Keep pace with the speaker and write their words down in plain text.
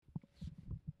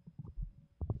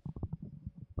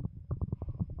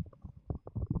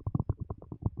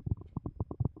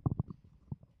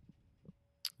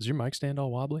Is your mic stand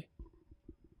all wobbly?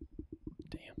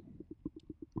 Damn.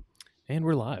 And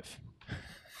we're live.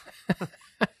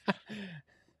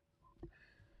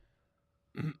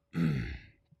 And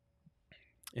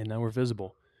now we're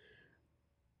visible.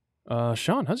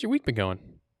 Sean, how's your week been going?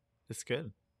 It's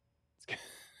good.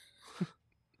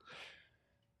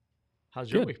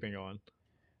 How's Good. your week been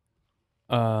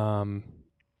going?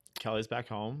 Kelly's back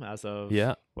home as of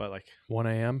what, like 1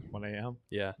 a.m. 1 a.m.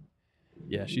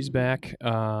 Yeah, she's back.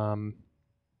 Yeah,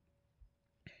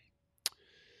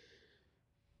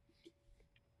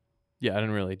 I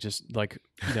didn't really just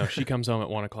she comes home at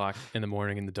 1 o'clock in the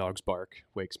morning and the dogs bark,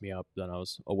 wakes me up. Then I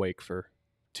was awake for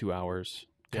 2 hours,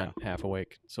 half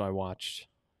awake. So I watched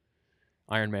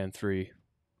Iron Man 3.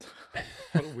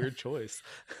 What a weird choice.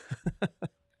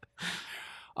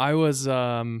 I was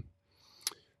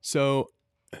so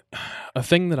a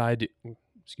thing that I do.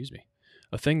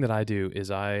 A thing that I do is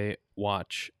I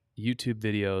watch YouTube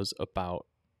videos about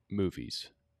movies.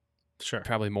 Sure.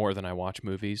 Probably more than I watch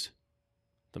movies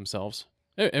themselves.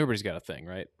 Everybody's got a thing,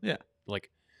 right? Yeah.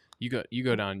 Like you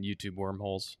go down YouTube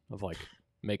wormholes of like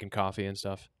making coffee and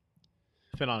stuff.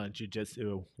 I've been on a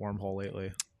jiu-jitsu wormhole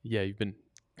lately. Yeah, you've been.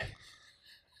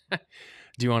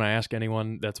 Do you want to ask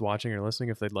anyone that's watching or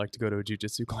listening if they'd like to go to a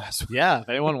jiu-jitsu class? Yeah, if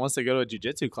anyone wants to go to a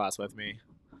jiu-jitsu class with me,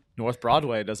 North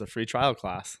Broadway does a free trial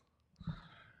class.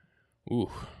 Ooh.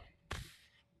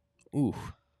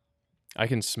 I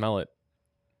can smell it.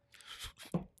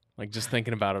 Like just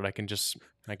thinking about it, I can just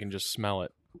smell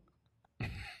it. I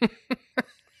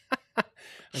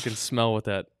can smell what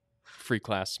that free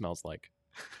class smells like.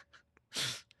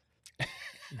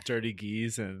 Dirty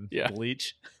geese and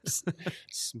bleach.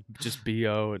 Just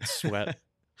BO and sweat.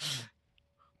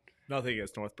 Nothing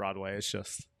against North Broadway. It's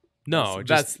just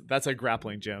that's a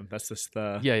grappling gym. That's just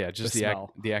the just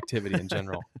smell. the activity in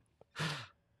general.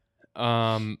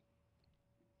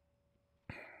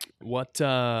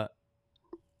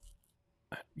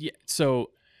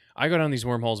 So I go down these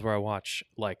wormholes where I watch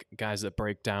like guys that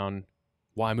break down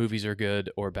why movies are good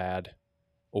or bad,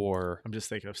 or I'm just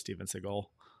thinking of Steven Seagal.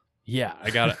 Yeah,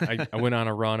 I went on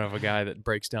a run of a guy that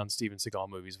breaks down Steven Seagal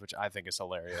movies, which I think is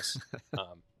hilarious.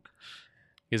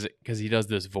 Because he does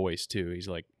this voice too. He's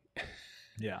like,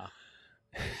 yeah.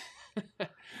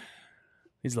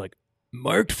 He's like,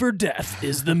 Marked for Death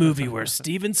is the movie where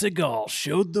Steven Seagal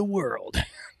showed the world.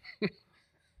 And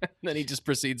then he just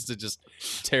proceeds to just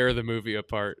tear the movie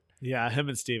apart. Yeah, him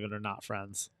and Steven are not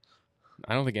friends.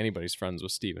 I don't think anybody's friends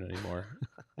with Steven anymore.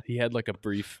 He had like a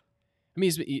brief. I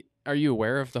mean, are you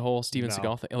aware of the whole Steven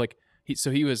Seagal thing? Like,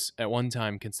 he was at one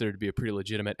time considered to be a pretty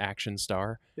legitimate action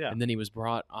star. Yeah. And then he was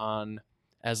brought on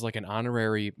as like an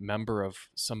honorary member of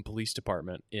some police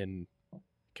department in.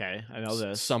 Okay, I know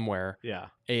this. Somewhere. Yeah.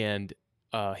 And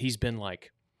he's been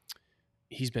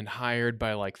hired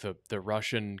by like the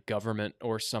Russian government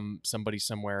or somebody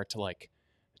somewhere to like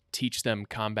teach them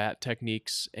combat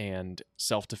techniques and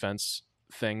self-defense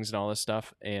things and all this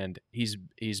stuff. And he's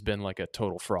been like a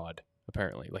total fraud.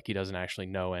 Apparently, like he doesn't actually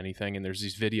know anything. And there's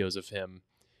these videos of him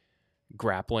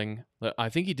grappling. I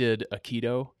think he did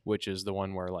Aikido, which is the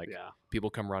one where like people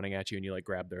come running at you and you like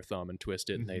grab their thumb and twist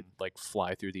it and they like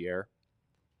fly through the air.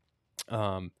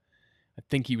 I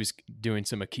think he was doing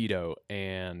some Aikido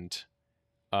and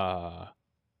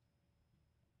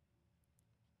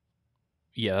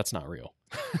that's not real.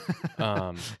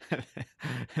 And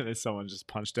then someone just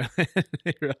punched him and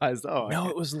they realized,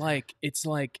 it's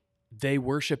like they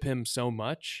worship him so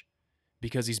much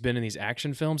because he's been in these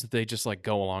action films that they just like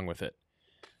go along with it.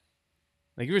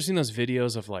 Like, you ever seen those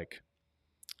videos of like,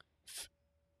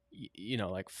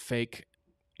 like fake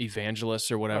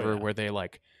evangelists or whatever, where they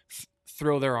like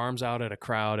throw their arms out at a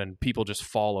crowd and people just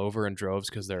fall over in droves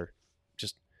because they're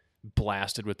just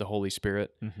blasted with the Holy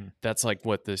Spirit. Mm-hmm. That's like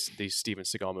what these Steven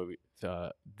Seagal movie,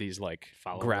 these like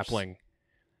followers. Grappling.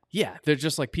 Yeah. They're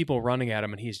just like people running at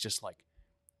him and he's just like,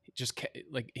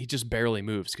 he just barely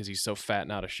moves because he's so fat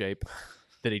and out of shape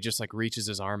that he just like reaches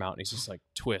his arm out and he's just like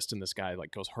twist and this guy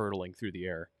like goes hurtling through the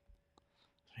air.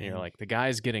 And you're like, the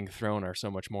guys getting thrown are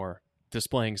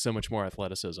displaying so much more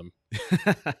athleticism.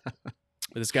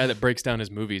 This guy that breaks down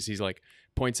his movies, he's like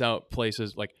points out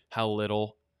places like how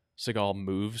little Seagal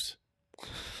moves.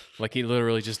 Like he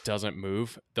literally just doesn't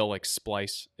move. They'll like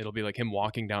splice. It'll be like him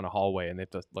walking down a hallway and they have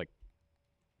to like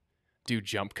do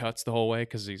jump cuts the whole way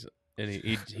because he's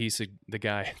the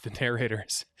guy, the narrator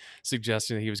is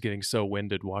suggesting that he was getting so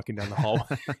winded walking down the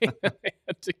hallway. They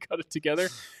had to cut it together.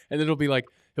 And then it'll be like,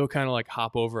 he'll kind of like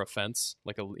hop over a fence,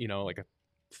 like a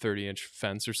 30-inch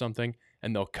fence or something.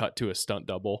 And they'll cut to a stunt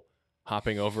double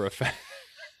hopping over a fence.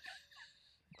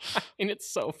 I mean, it's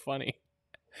so funny.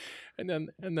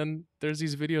 And then there's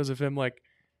these videos of him like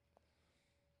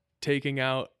taking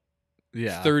out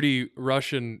 30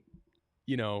 Russian,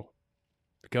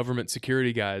 government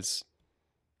security guys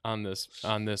on this,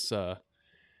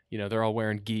 they're all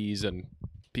wearing gis and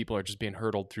people are just being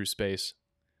hurtled through space.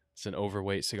 It's an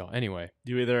overweight Seagal. Anyway.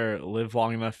 You either live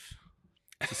long enough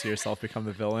to see yourself become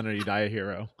the villain or you die a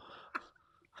hero.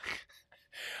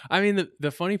 I mean,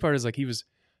 the funny part is like he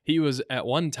was at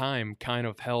one time kind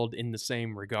of held in the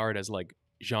same regard as like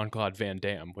Jean-Claude Van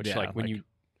Damme, which like when you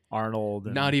Arnold,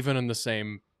 not even in the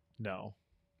same. No.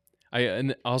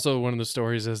 And also one of the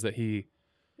stories is that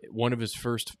one of his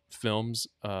first films,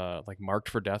 like Marked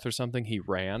for Death or something, he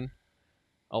ran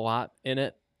a lot in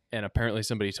it, and apparently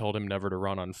somebody told him never to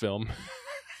run on film.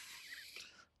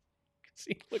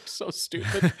 He looked so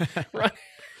stupid.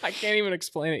 I can't even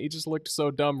explain it. He just looked so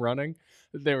dumb running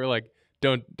that they were like,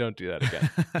 don't do that again.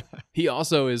 He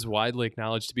also is widely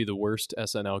acknowledged to be the worst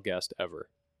SNL guest ever.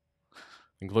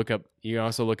 Like you can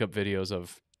also look up videos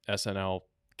of SNL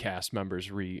cast members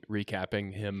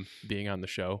recapping him being on the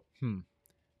show.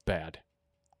 Bad.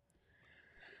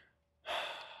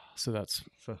 So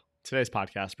today's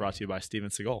podcast brought to you by Steven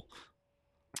Seagal.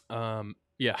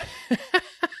 Yeah.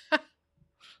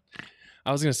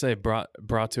 I was gonna say brought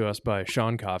to us by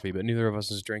Sean Coffee, but neither of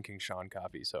us is drinking Sean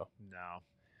Coffee, so no.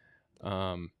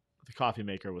 The coffee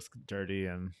maker was dirty,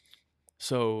 and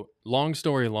so long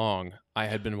story long, I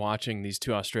had been watching these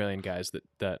two Australian guys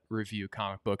that review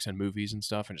comic books and movies and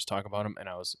stuff, and just talk about them, and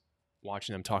I was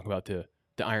watching them talk about the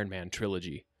Iron Man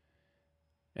trilogy,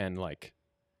 and like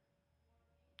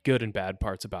good and bad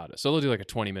parts about it. So they'll do like a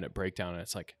 20-minute breakdown, and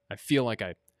it's like I feel like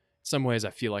I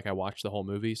watched the whole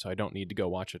movie, so I don't need to go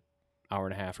watch an hour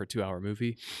and a half or 2 hour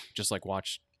movie. Just like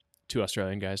watch two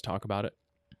Australian guys talk about it.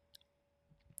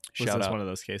 Was this one of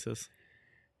those cases?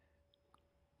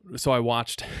 So I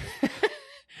watched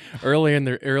earlier in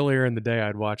the day.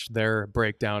 I'd watched their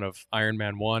breakdown of Iron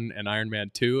Man 1 and Iron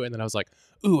Man 2, and then I was like,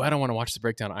 "Ooh, I don't want to watch the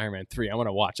breakdown of Iron Man 3. I want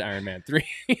to watch Iron Man 3."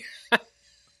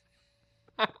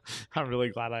 I'm really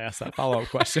glad I asked that follow-up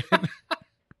question.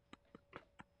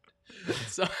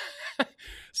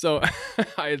 So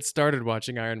I had started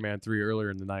watching Iron Man 3 earlier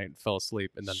in the night and fell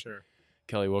asleep, and then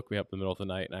Kelly woke me up in the middle of the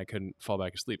night, and I couldn't fall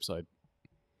back asleep, so I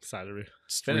decided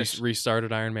to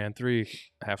restarted Iron Man 3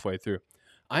 halfway through.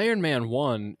 Iron Man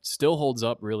 1 still holds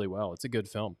up really well. It's a good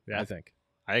film, I think.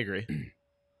 I agree.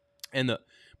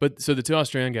 So the two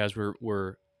Australian guys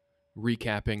were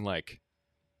recapping like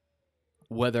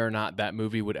whether or not that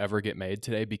movie would ever get made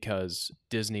today, because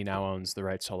Disney now owns the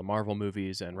rights to all the Marvel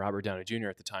movies, and Robert Downey Jr.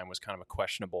 at the time was kind of a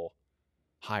questionable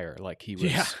hire. Like he was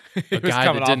a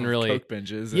guy that didn't really coke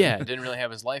binges didn't really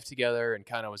have his life together, and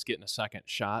kind of was getting a second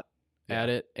shot at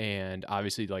it, and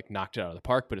obviously like knocked it out of the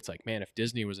park. But it's like, man, if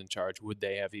Disney was in charge, would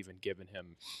they have even given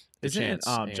him the chance?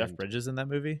 Jeff Bridges in that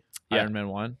movie? Yeah. Iron Man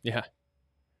 1? Yeah,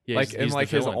 like he's like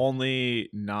his only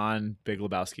non-Big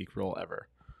Lebowski role ever.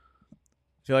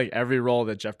 I feel like every role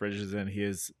that Jeff Bridges is in, he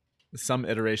is some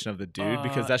iteration of the dude,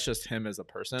 because that's just him as a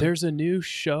person. There's a new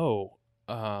show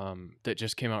that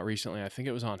just came out recently. I think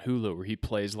it was on Hulu, where he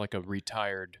plays like a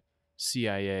retired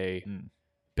CIA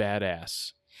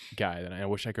badass guy. And I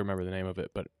wish I could remember the name of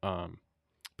it, but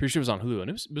pretty sure it was on Hulu,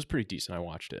 and it was pretty decent. I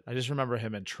watched it. I just remember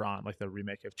him in Tron, like the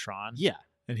remake of Tron. Yeah.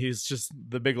 And he's just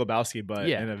the Big Lebowski, but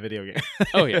in a video game.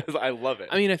 Oh, yeah. I love it.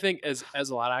 I mean, I think as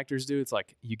a lot of actors do, it's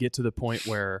like you get to the point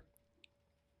where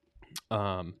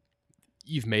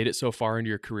you've made it so far into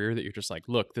your career that you're just like,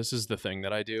 look, this is the thing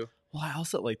that I do. Well, I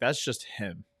also like, that's just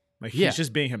him. Like he's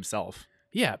just being himself.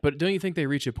 Yeah, but don't you think they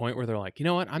reach a point where they're like, you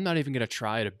know what? I'm not even going to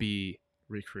try to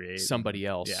recreate somebody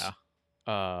else.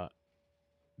 Yeah.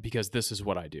 Because this is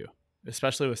what I do.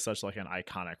 Especially with such like an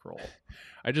iconic role.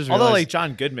 I just although like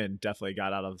John Goodman definitely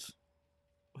got out of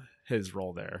his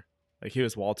role there. Like he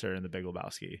was Walter in The Big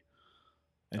Lebowski.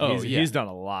 And he's done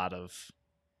a lot of.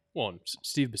 Well,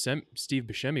 Steve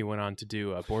Buscemi went on to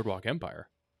do Boardwalk Empire.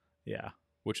 Yeah.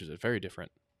 Which is a very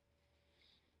different.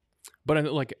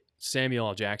 But like Samuel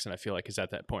L. Jackson, I feel like is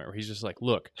at that point where he's just like,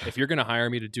 look, if you're going to hire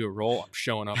me to do a role, I'm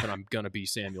showing up and I'm going to be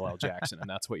Samuel L. Jackson, and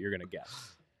that's what you're going to get.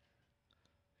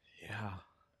 Yeah.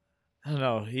 I don't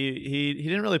know. He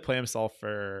didn't really play himself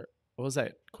for, what was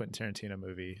that Quentin Tarantino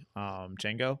movie?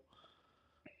 Django?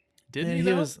 Didn't he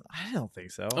though? I don't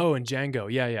think so. Oh, and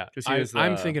Django. Yeah.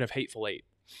 I'm thinking of Hateful Eight.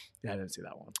 Yeah, I didn't see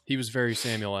that one. He was very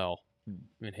Samuel L.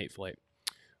 in Hateful Eight.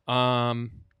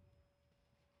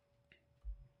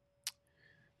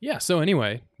 Yeah, so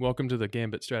anyway, welcome to the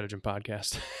Gambit Stratagem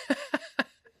podcast.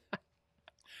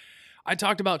 I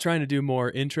talked about trying to do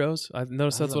more intros. I've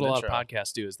noticed that's what a lot of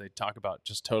podcasts do, is they talk about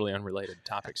just totally unrelated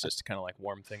topics just to kind of like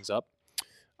warm things up.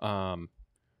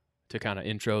 to kind of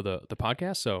intro the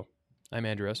podcast. So I'm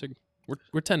Andrew Essig.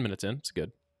 We're 10 minutes in. It's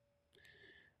good.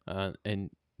 And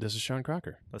this is Sean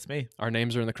Crocker. That's me. Our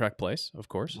names are in the correct place, of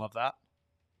course. Love that.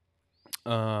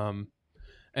 And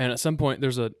at some point,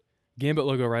 there's a Gambit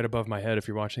logo right above my head if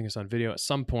you're watching this on video. At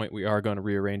some point, we are going to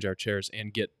rearrange our chairs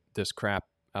and get this crap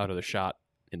out of the shot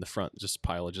in the front. Just a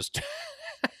pile of just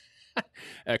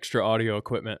extra audio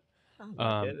equipment.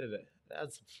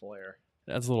 That's a flare.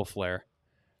 That's a little flare.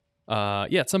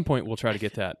 At some point, we'll try to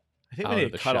get that I think we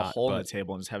need to cut a hole in the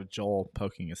table and just have Joel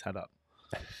poking his head up.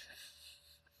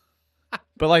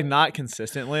 But like not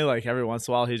consistently, like every once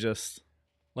in a while he just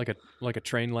like a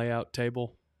train layout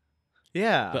table.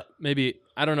 Yeah. But maybe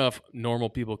I don't know if normal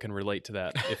people can relate to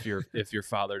that if your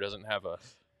father doesn't have a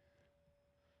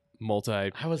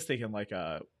I was thinking like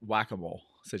a whack-a-mole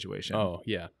situation. Oh,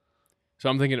 yeah. So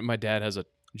I'm thinking my dad has a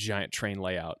giant train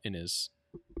layout in his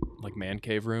like man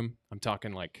cave room. I'm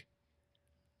talking like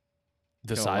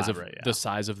the size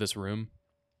of this room.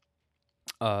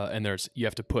 And you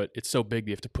have to put, it's so big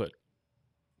you have to put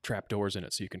trap doors in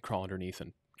it so you can crawl underneath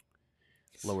and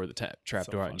lower the trap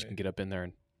door out and you can get up in there.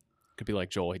 And it could be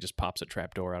like Joel, he just pops a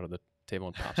trap door out of the table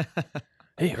and pops.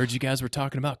 Hey, heard you guys were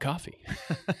talking about coffee.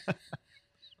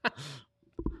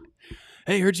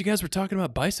 Hey, heard you guys were talking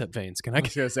about bicep veins. I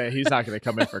was going to say, he's not going to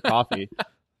come in for coffee.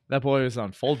 That boy was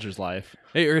on Folger's Life.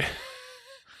 Hey,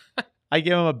 I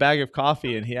gave him a bag of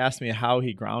coffee and he asked me how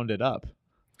he ground it up.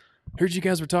 Heard you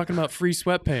guys were talking about free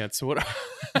sweatpants. What?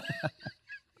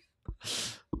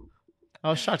 I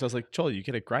was shocked. I was like, Joel, you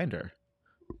get a grinder.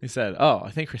 He said, oh, I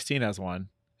think Christine has one.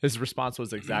 His response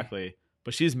was exactly,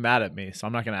 but she's mad at me, so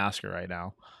I'm not going to ask her right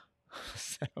now.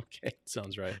 Okay.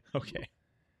 Sounds right. Okay.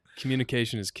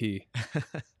 Communication is key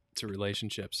to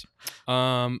relationships.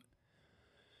 Our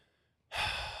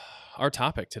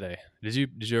topic today. Did you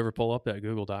ever pull up that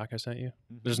Google Doc I sent you?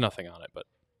 There's nothing on it, but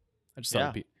I just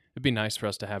thought it'd be nice for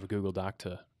us to have a Google Doc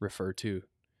to refer to.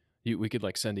 We could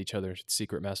like send each other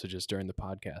secret messages during the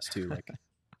podcast too. Like,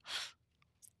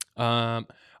 I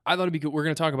thought it'd be good. We're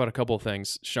going to talk about a couple of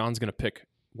things. Sean's going to pick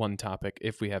one topic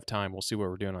if we have time. We'll see what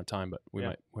we're doing on time, but we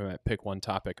might pick one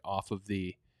topic off of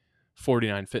the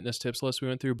 49 fitness tips list we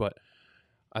went through. But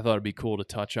I thought it'd be cool to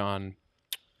touch on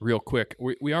real quick.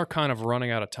 We are kind of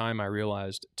running out of time. I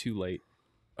realized too late,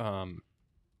 in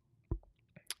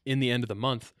the end of the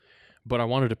month, but I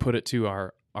wanted to put it to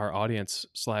our audience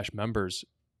 / members.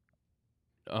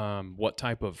 What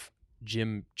type of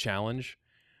gym challenge?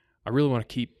 I really want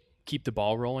to keep the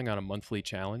ball rolling on a monthly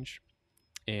challenge,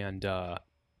 and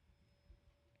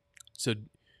so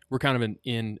we're kind of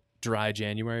in dry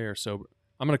January or sober.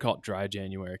 I'm going to call it dry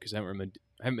January because I haven't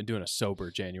been doing a sober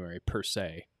January per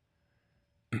se.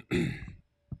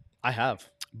 I have,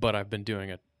 but I've been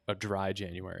doing a dry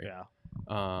January. Yeah.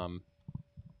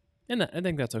 And I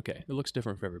think that's okay. It looks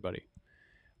different for everybody.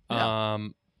 Yeah.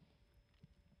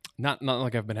 Not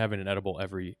like I've been having an edible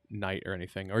every night or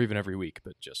anything, or even every week,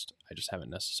 but I just haven't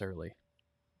necessarily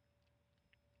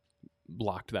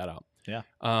blocked that out. Yeah.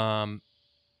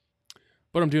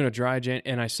 But I'm doing a dry Jan,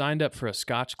 and I signed up for a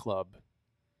Scotch club,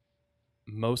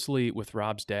 mostly with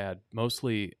Rob's dad.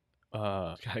 Mostly,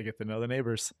 gotta get to know the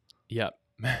neighbors. Yep,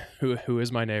 who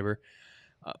is my neighbor?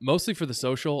 Mostly for the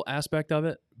social aspect of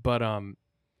it, but I'm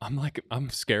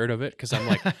scared of it because I'm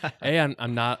like, hey,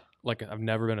 I'm not like I've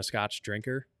never been a Scotch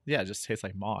drinker. Yeah, it just tastes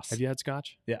like moss. Have you had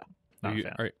Scotch? Yeah, not a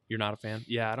fan. You're not a fan?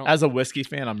 Yeah, I don't. As a whiskey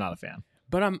fan, I'm not a fan.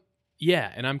 But and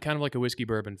I'm kind of like a whiskey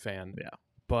bourbon fan. Yeah,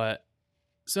 but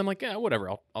so I'm like, yeah,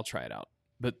 whatever. I'll try it out.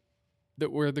 But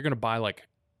they're gonna buy like,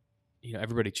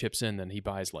 everybody chips in, then he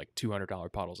buys like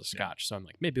 $200 bottles of Scotch. Yeah. So I'm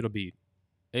like, maybe it'll be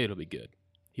good.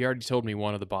 He already told me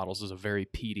one of the bottles is a very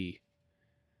peaty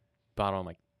bottle. I'm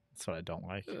like, that's what I don't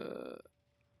like.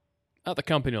 The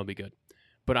company will be good.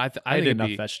 But I need think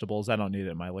enough vegetables. I don't need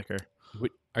it in my liquor.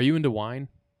 Are you into wine?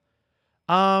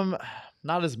 Not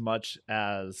as much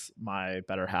as my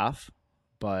better half,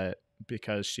 but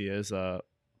because she is a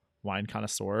wine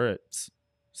connoisseur, it's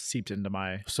seeped into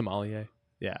my sommelier.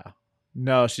 Yeah.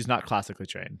 No, she's not classically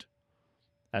trained,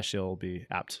 as she'll be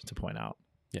apt to point out.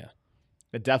 Yeah.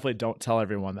 But definitely don't tell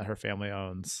everyone that her family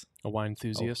owns a wine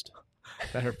enthusiast.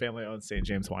 That her family owns St.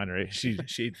 James Winery. She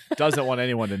doesn't want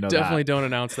anyone to know. Definitely don't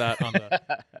announce that on the.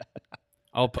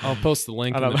 I'll post the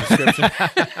link in the description.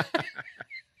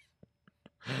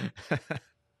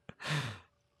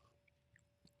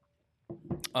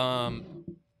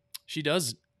 She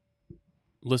does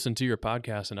listen to your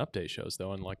podcast and update shows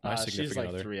though, and like my significant other.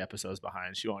 She's like 3 episodes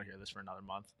behind. She won't hear this for another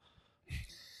month.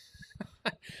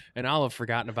 And I'll have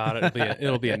forgotten about it.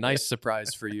 It'll be a nice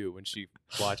surprise for you when she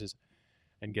watches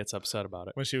and gets upset about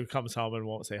it. When she comes home and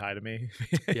won't say hi to me.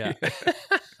 Yeah.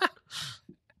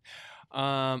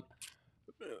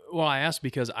 Well, I asked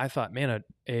because I thought, man,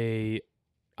 I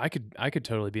could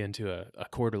totally be into a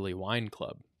quarterly wine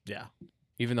club. Yeah.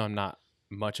 Even though I'm not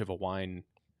much of a wine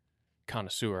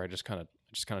connoisseur, I just kind of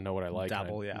know what I like.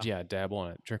 Dabble, yeah, dabble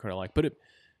and I drink what I like. But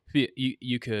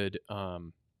you could, I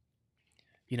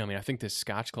mean, I think this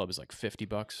Scotch club is like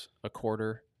 $50 a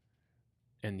quarter,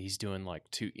 and he's doing like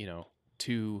two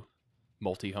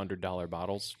multi-$100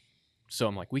 bottles. So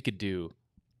I'm like, we could do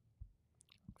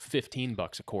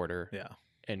 $15 a quarter,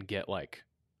 and get like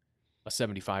a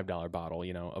 $75 bottle,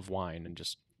 of wine and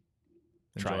just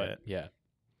try it. Yeah.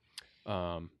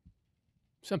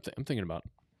 Something I'm thinking about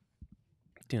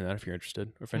doing that if you're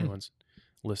interested, or if anyone's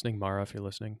listening, Mara, if you're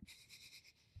listening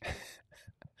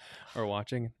or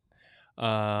watching.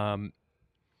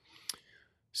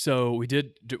 So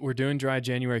we're doing dry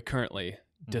January currently.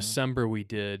 December we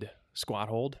did squat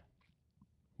hold,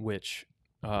 which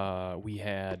we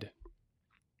had,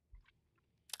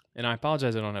 and I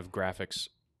apologize I don't have graphics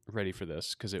ready for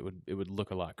this because it would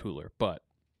look a lot cooler, but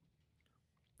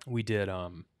we did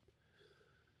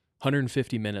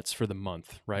 150 minutes for the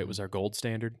month, right? Was our gold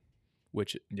standard,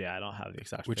 which I don't have the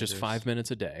exact which figures. is 5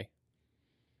 minutes a day.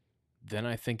 Then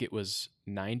I think it was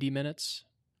 90 minutes,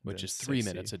 which is 3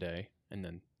 minutes a day, and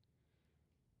then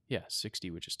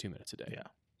 60, which is 2 minutes a day.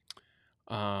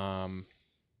 And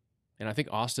I think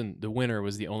Austin, the winner,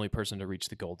 was the only person to reach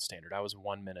the gold standard. I was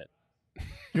 1 minute.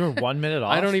 You were 1 minute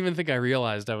off? I don't even think I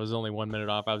realized I was only 1 minute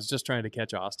off. I was just trying to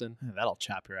catch Austin. That'll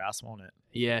chap your ass, won't it?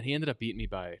 Yeah, he ended up beating me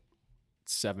by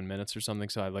 7 minutes or something.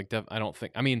 So I don't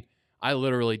think. I mean, I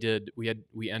literally did.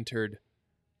 We entered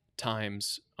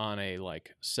times on a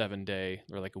 7-day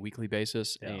or like a weekly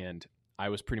basis, and I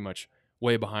was pretty much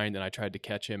way behind. And I tried to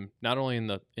catch him not only in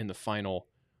the final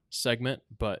segment,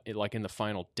 but in the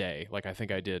final day. Like I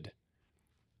think I did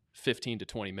 15 to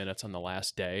 20 minutes on the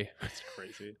last day. That's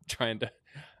crazy. Trying to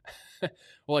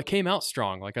well, I came out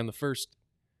strong. Like on the first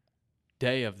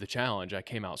day of the challenge, I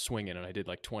came out swinging, and I did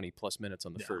like 20 plus minutes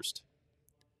on the first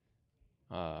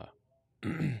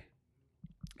maybe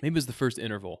it was the first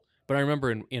interval, but I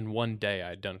remember in one day I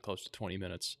had done close to 20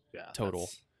 minutes total.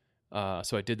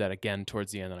 So I did that again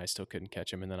towards the end, and I still couldn't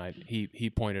catch him. And then he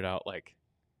pointed out,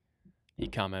 he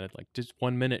commented just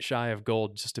 1 minute shy of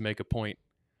gold just to make a point.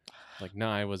 No,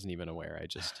 I wasn't even aware.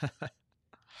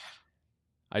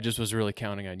 I just was really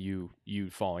counting on you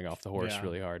falling off the horse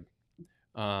really hard.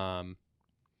 And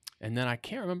then I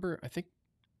can't remember. I think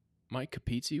Mike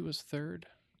Capizzi was third.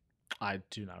 I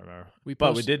do not remember. We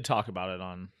did talk about it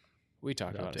on. We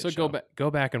talked about it. So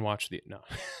go back and watch the no.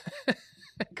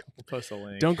 We'll post a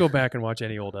link. Don't go back and watch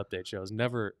any old update shows.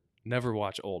 Never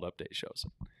watch old update shows.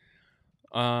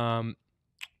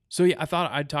 So yeah, I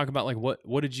thought I'd talk about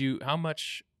how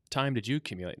much time did you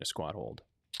accumulate in a squat hold?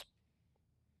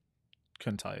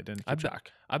 Couldn't tell you. Didn't keep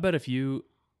track. I bet if you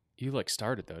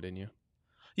started though, didn't you?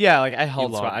 Yeah, I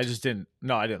held squat. I just didn't.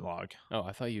 No, I didn't log. Oh,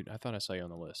 I thought I saw you on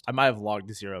the list. I might have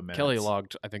logged 0 minutes. Kelly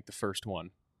logged, I think, the first one.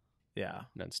 Yeah, and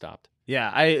then stopped.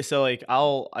 Yeah, I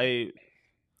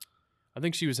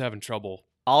think she was having trouble.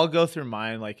 I'll go through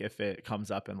mine if it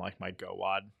comes up in my go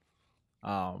wad,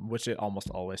 which it almost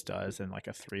always does in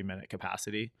a 3 minute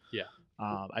capacity. Yeah.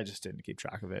 I just didn't keep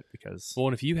track of it because. Well,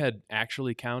 and if you had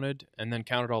actually counted and then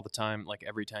counted all the time,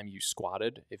 every time you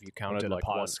squatted, if you counted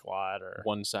one squat or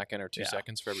 1 second or 2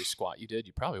 seconds for every squat you did,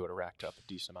 you probably would have racked up a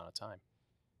decent amount of time.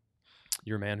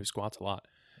 You're a man who squats a lot.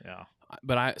 Yeah.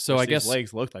 But I guess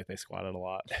legs looked like they squatted a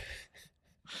lot.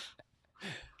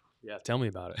 Yeah, tell me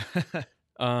about it.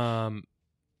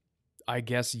 I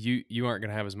guess you aren't going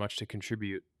to have as much to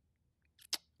contribute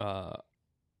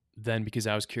then, because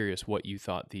I was curious what you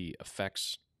thought the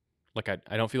effects.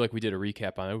 I don't feel like we did a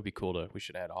recap on it. It would be cool we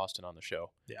should add Austin on the show.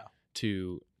 Yeah.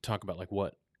 To talk about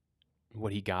what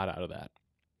he got out of that.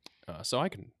 So I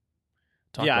can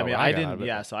talk. Yeah, about what I didn't.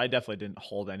 Yeah, so I definitely didn't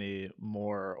hold any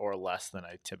more or less than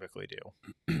I typically do.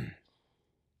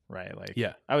 Right.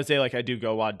 I would say I do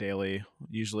go WOD daily.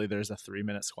 Usually there's a 3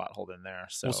 minute squat hold in there.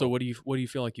 So what do you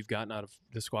feel like you've gotten out of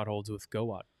the squat holds with go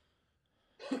WOD?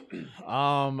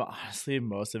 Honestly,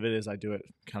 most of it is I do it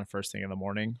kind of first thing in the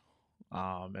morning.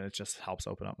 And it just helps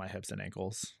open up my hips and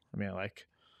ankles.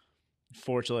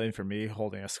 Fortunately for me,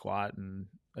 holding a squat in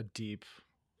a deep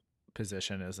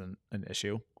position isn't an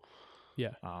issue.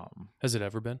 Yeah. Has it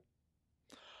ever been?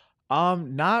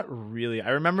 Not really. I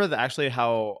remember that actually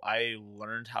how I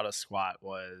learned how to squat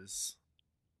was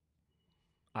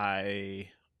I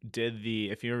did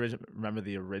if you remember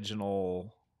the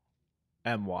original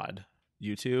MWOD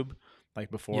YouTube,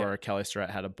 before Kelly Starrett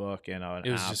had a book and an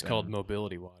it was app just called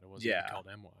Mobility WOD. It wasn't even called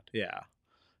MWOD. Yeah.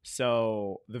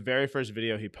 So the very first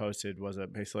video he posted was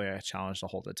basically a challenge to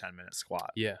hold a 10-minute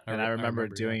squat. Yeah. I remember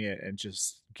doing it and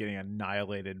just getting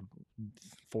annihilated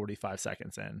 45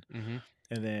 seconds in. Mm-hmm.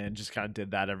 And then just kind of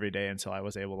did that every day until I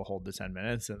was able to hold the 10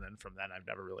 minutes. And then from then, I've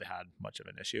never really had much of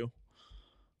an issue.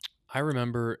 I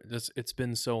remember this. It's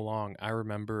been so long. I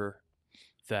remember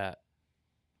that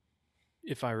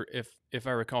if I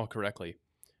recall correctly,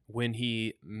 when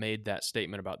he made that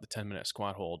statement about the 10-minute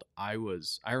squat hold, I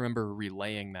remember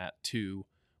relaying that to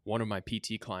one of my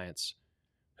PT clients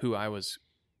who I was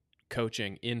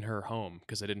coaching in her home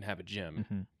because I didn't have a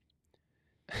gym.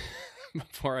 Mm-hmm.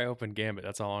 Before I opened Gambit.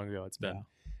 That's how long ago it's been. Yeah.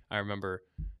 I remember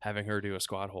having her do a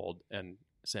squat hold and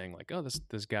saying like, oh,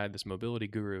 this guy, this mobility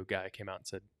guru guy came out and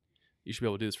said, you should be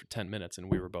able to do this for 10 minutes. And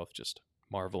we were both just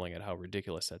marveling at how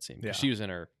ridiculous that seemed. Yeah. She was in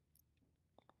her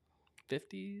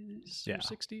 50s or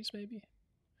 60s maybe.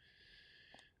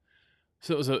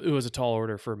 So it was a tall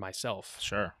order for myself.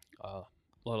 Sure. Let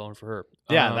alone for her.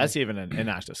 Yeah, that's even an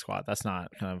inactive squat. That's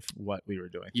not kind of what we were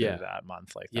doing through that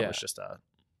month. Like that was just a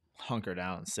hunker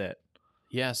down and sit.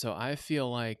 Yeah, so I feel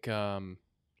like for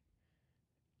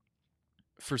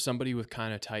somebody with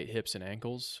kind of tight hips and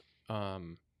ankles,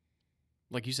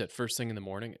 like you said, first thing in the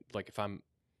morning, like if I'm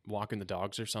walking the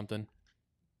dogs or something,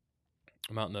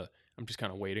 I'm just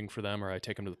kind of waiting for them, or I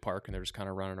take them to the park and they're just kind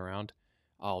of running around,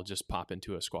 I'll just pop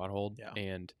into a squat hold. Yeah.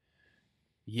 And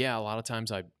a lot of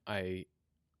times I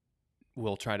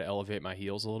will try to elevate my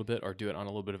heels a little bit or do it on a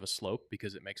little bit of a slope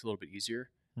because it makes it a little bit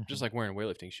easier. Mm-hmm. Just like wearing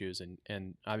weightlifting shoes.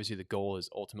 And obviously the goal is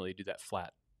ultimately to do that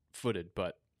flat footed,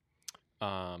 but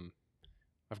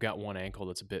I've got one ankle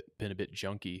that's been a bit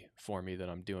junky for me that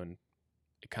I'm doing.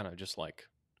 It kind of just like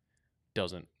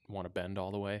doesn't want to bend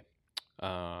all the way.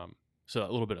 So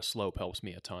that little bit of slope helps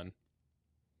me a ton.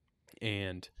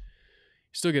 And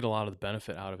still get a lot of the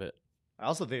benefit out of it. I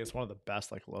also think it's one of the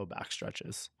best like low back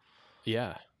stretches.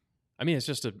 Yeah. I mean, it's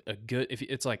just a good,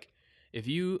 if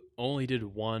you only did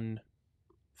one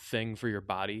thing for your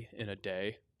body in a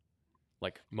day,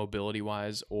 like mobility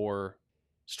wise or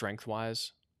strength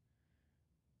wise,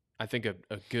 I think a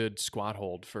good squat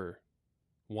hold for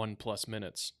 1+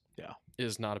 minutes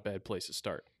is not a bad place to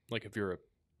start. Like if you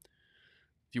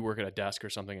work at a desk or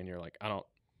something and you're like, I don't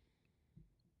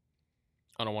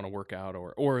want to work out,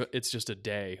 or it's just a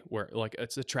day where like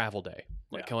it's a travel day.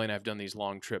 Like Kelly and I have done these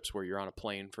long trips where you're on a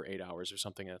plane for 8 hours or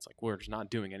something. And it's like, we're just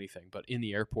not doing anything, but in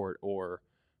the airport or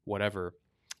whatever,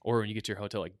 or when you get to your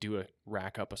hotel, like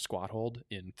rack up a squat hold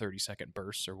in 30-second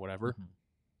bursts or whatever. Mm-hmm.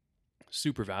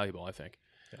 Super valuable, I think.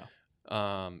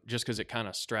 Yeah. Just because it kind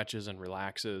of stretches and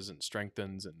relaxes and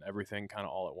strengthens and everything kind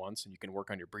of all at once. And you can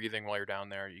work on your breathing while you're down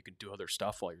there. You can do other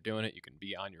stuff while you're doing it. You can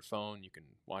be on your phone. You can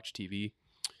watch TV,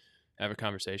 have a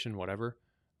conversation, whatever.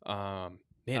 Man,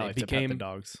 it became to pet the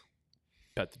dogs.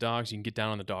 Pet the dogs. You can get down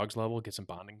on the dog's level, get some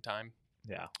bonding time.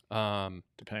 Yeah.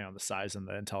 Depending on the size and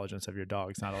the intelligence of your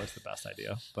dog, it's not always the best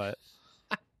idea, but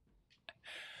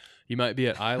you might be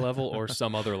at eye level or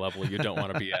some other level you don't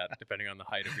want to be at, depending on the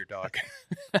height of your dog.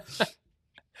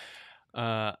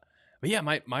 But yeah,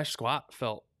 my squat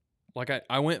felt like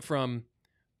I went from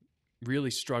really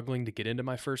struggling to get into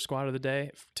my first squat of the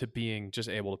day to being just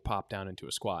able to pop down into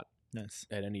a squat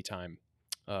at any time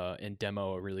and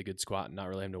demo a really good squat and not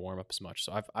really having to warm up as much.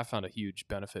 So I've found a huge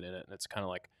benefit in it. And it's kind of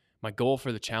like my goal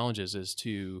for the challenges is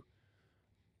to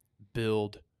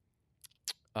build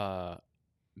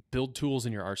tools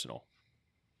in your arsenal.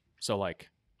 So like,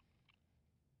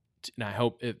 and I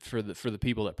hope for the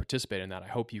people that participate in that, I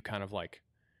hope you kind of like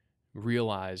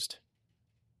realized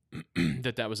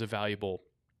that was a valuable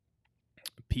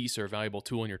piece or a valuable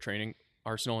tool in your training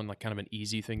arsenal and like kind of an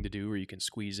easy thing to do where you can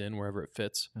squeeze in wherever it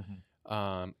fits.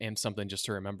 Mm-hmm. And something just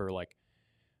to remember, like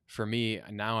for me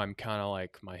now I'm kind of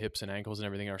like my hips and ankles and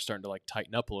everything are starting to like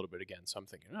tighten up a little bit again. So I'm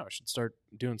thinking, I should start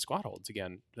doing squat holds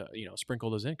again, sprinkle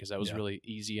those in. Cause that was really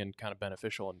easy and kind of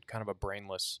beneficial and kind of a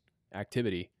brainless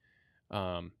activity,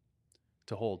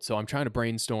 to hold. So I'm trying to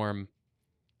brainstorm.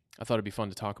 I thought it'd be fun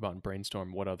to talk about and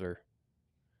brainstorm what other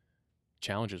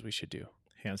challenges we should do.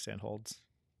 Handstand holds.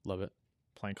 Love it.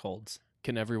 Plank holds.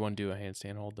 Can everyone do a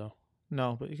handstand hold though?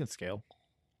 No, but you can scale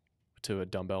to a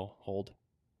dumbbell hold.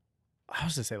 I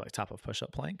was going to say like top of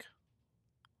push-up plank.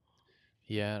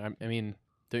 Yeah. I mean,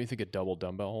 don't you think a double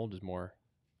dumbbell hold is more?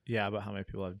 Yeah, but how many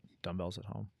people have dumbbells at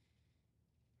home?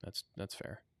 That's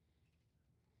fair.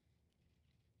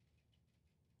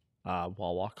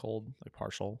 Wall walk hold, like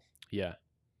partial. Yeah,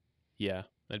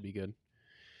 that'd be good.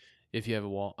 If you have a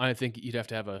wall, I think you'd have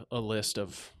to have a list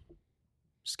of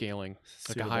scaling,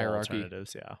 like a hierarchy.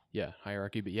 Alternatives, yeah,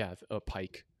 hierarchy. But yeah, a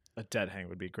pike. A dead hang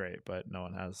would be great, but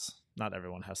not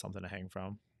everyone has something to hang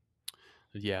from.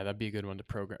 Yeah, that'd be a good one to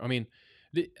program. I mean,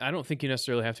 I don't think you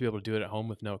necessarily have to be able to do it at home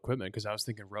with no equipment, because I was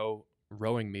thinking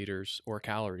rowing meters or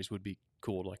calories would be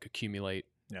cool to like accumulate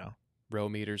row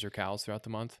meters or calories throughout the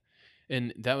month.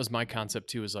 And that was my concept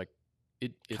too, is like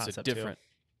it's Concept a different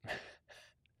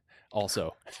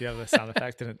also. If you have the sound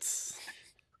effect and it's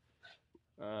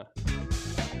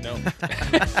no.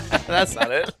 That's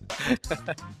not it.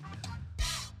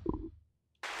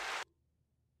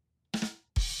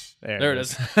 There it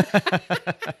is.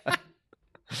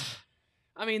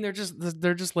 I mean, they're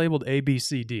just labeled A, B,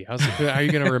 C, D. How are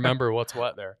you going to remember what's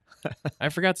what there? I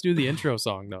forgot to do the intro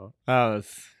song though. Oh,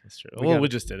 that's true. We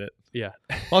just did it. Yeah.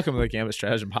 Welcome to the Gambit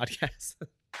Stratagem podcast.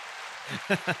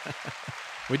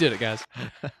 We did it, guys.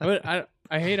 But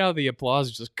I hate how the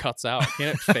applause just cuts out.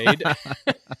 Can't it fade?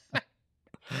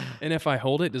 And if I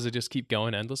hold it, does it just keep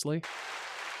going endlessly?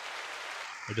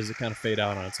 Or does it kind of fade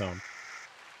out on its own?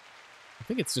 I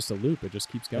think it's just a loop. It just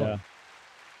keeps going. Yeah.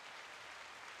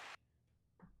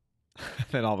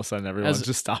 Then all of a sudden everyone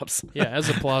just stops. Yeah, as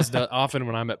applause does. Often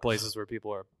when I'm at places where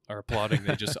people are applauding,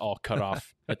 they just all cut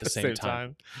off at the same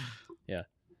time. Yeah.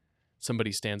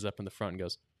 Somebody stands up in the front and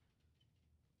goes,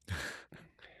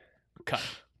 cut.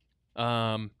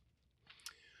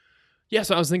 Yeah,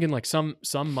 so I was thinking like some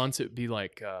months it would be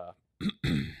like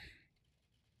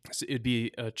it'd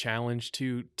be a challenge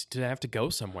to have to go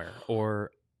somewhere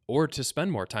or to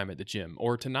spend more time at the gym,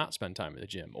 or to not spend time at the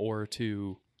gym, or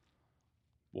to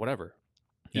whatever.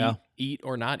 Eat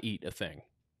or not eat a thing.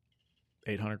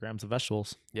 800 grams of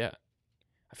vegetables. Yeah.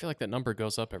 I feel like that number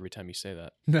goes up every time you say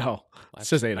that. No, it's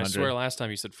just 800. I swear last time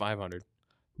you said 500.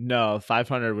 No,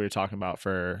 500 we were talking about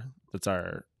that's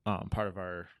our part of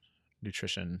our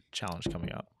nutrition challenge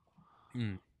coming up.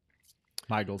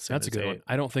 My goal That's a good one.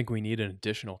 I don't think we need an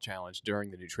additional challenge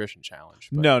during the nutrition challenge.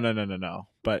 But no.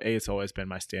 But it's always been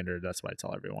my standard. That's what I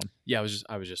tell everyone. Yeah, I was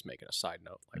just making a side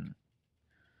note. Like,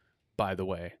 by the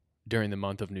way, during the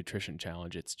month of nutrition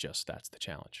challenge, it's just that's the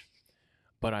challenge.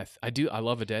 But I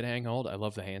love a dead hang hold. I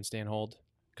love the handstand hold,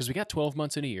 because we got 12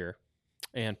 months in a year,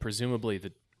 and presumably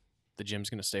the gym's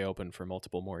going to stay open for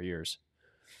multiple more years.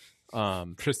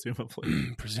 Presumably.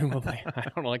 I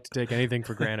don't like to take anything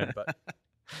for granted, but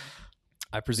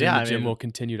I presume the gym will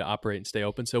continue to operate and stay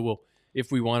open. So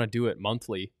if we want to do it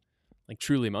monthly, like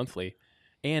truly monthly,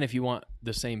 and if you want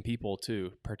the same people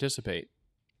to participate,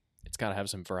 it's got to have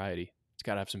some variety. It's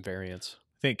got to have some variance.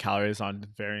 I think calories on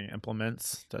varying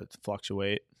implements that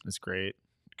fluctuate is great.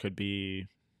 Could be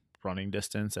running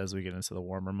distance as we get into the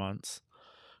warmer months.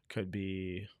 Could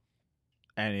be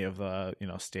any of the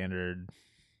standard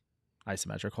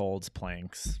isometric holds,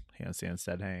 planks, handstands,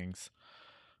 dead hangs.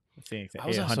 I think the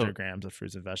 800 grams of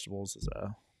fruits and vegetables is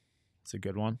a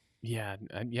good one. Yeah.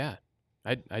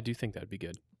 I do think that'd be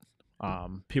good.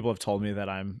 People have told me that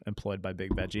I'm employed by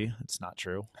Big Veggie. It's not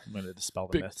true. I'm going to dispel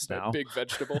the myths now. Big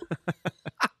vegetable.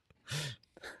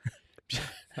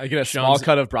 I get a small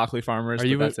cut of broccoli farmers,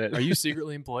 but that's it. Are you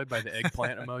secretly employed by the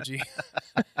eggplant emoji?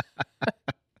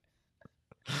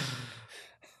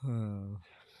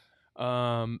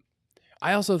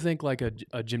 I also think like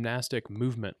a gymnastic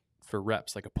movement for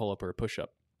reps, like a pull-up or a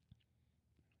push-up.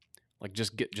 Like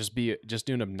just do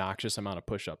an obnoxious amount of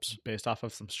push-ups. Based off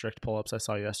of some strict pull-ups I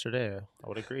saw yesterday, I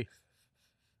would agree.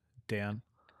 Dan.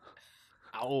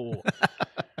 Ow.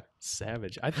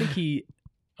 Savage. I think he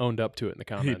owned up to it in the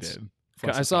comments. He did.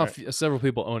 I saw several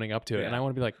people owning up to it, and I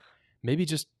want to be like, maybe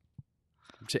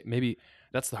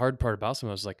that's the hard part about some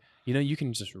of those. Like, you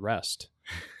can just rest.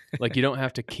 Like, you don't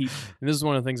have to keep. And this is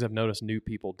one of the things I've noticed new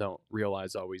people don't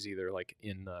realize always either. Like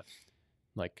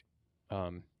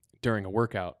during a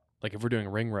workout, like if we're doing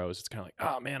ring rows, it's kind of like,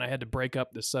 oh man, I had to break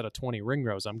up this set of 20 ring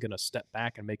rows. I'm gonna step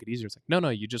back and make it easier. It's like, no,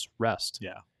 you just rest.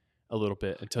 Yeah. A little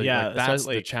bit until that's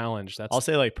the challenge. I'll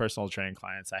say like personal training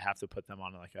clients, I have to put them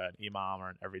on like an EMOM or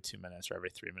an every 2 minutes or every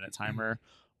 3 minute timer,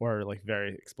 or like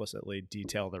very explicitly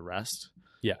detail the rest.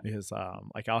 Yeah. Because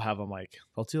like I'll have them like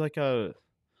they'll do like a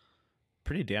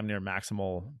pretty damn near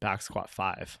maximal back squat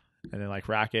 5, and then like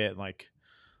rack it and like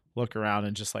look around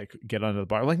and just like get under the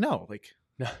bar. I'm like, no,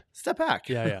 step back.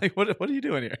 Yeah. Like what are you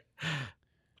doing here?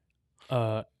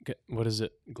 What is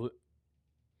it?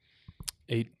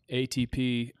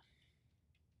 ATP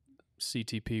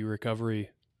CTP recovery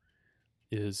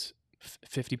is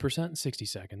 50% in 60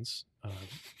 seconds.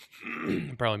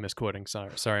 I'm probably misquoting.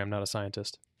 Sorry, I'm not a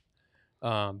scientist.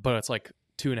 But it's like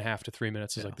 2.5 to 3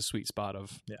 minutes is like the sweet spot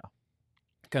of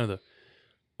kind of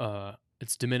the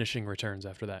it's diminishing returns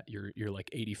after that. You're like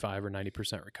 85 or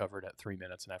 90% recovered at 3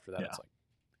 minutes, and after that it's like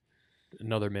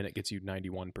another minute gets you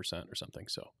 91% or something.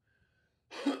 So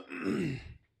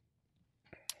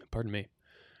pardon me.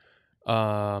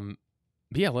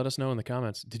 But yeah, let us know in the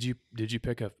comments. Did you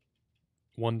pick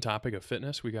one topic of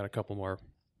fitness? We got a couple more.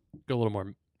 Go a little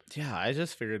more. Yeah, I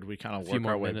just figured we kind of work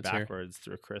our way backwards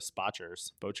through Chris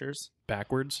Bochers.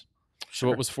 Backwards? Sure. So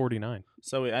what was 49?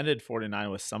 So we ended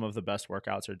 49 with some of the best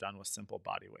workouts are done with simple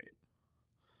body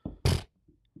weight.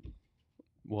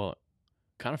 Well,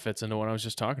 kind of fits into what I was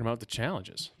just talking about, the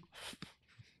challenges.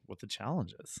 With the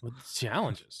challenges? With the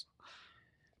challenges.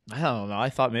 I don't know. I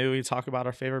thought maybe we'd talk about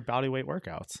our favorite body weight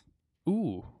workouts.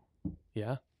 Ooh.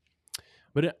 Yeah.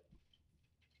 But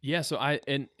so I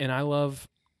love,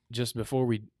 just before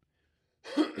we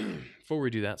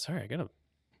do that, sorry, I got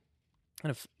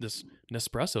this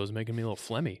Nespresso is making me a little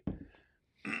phlegmy.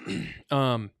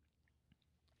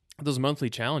 Those monthly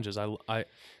challenges, I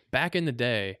back in the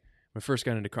day when I first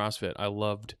got into CrossFit, I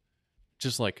loved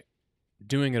just like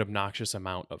doing an obnoxious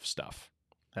amount of stuff.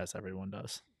 As everyone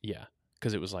does. Yeah.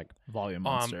 Because it was like volume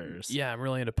monsters. Yeah, I'm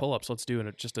really into pull-ups. Let's do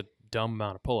just a dumb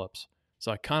amount of pull-ups.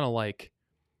 So I kind of like,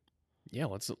 yeah,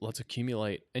 let's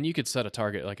accumulate. And you could set a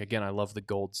target. Like, again, I love the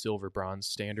gold, silver, bronze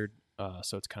standard.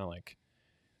 So it's kind of like,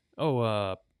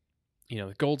 the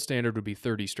gold standard would be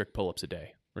 30 strict pull-ups a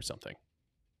day or something.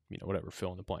 Whatever,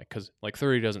 fill in the blank. Because like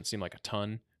 30 doesn't seem like a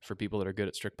ton for people that are good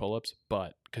at strict pull-ups,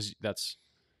 but because that's,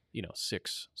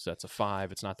 6 sets of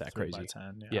 5, it's not that 3 crazy. by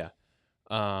 10, yeah.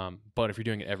 But if you're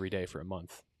doing it every day for a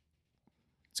month,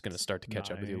 it's going to start to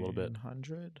catch up with you a little bit.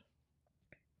 900?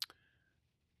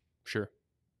 Sure.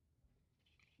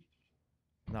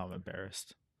 No, I'm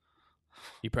embarrassed.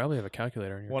 You probably have a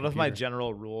calculator on your One computer. of my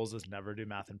general rules is never do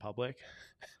math in public.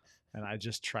 And I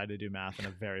just try to do math in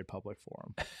a very public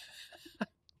forum.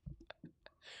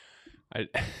 I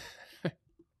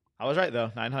was right,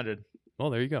 though. 900. Well,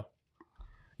 there you go.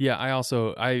 Yeah,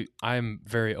 I'm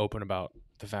very open about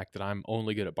the fact that I'm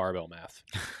only good at barbell math,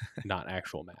 not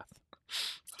actual math.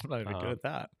 I'm not even good at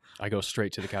that. I go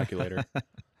straight to the calculator.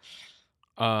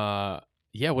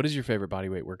 Yeah, what is your favorite body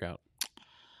weight workout?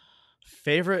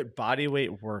 Favorite body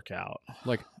weight workout?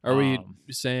 Like, are we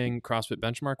saying CrossFit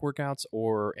benchmark workouts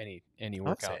or any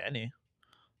workout? I'd say any.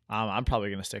 I'm probably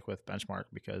going to stick with benchmark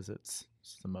because it's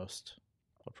the most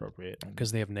appropriate.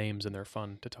 Because they have names and they're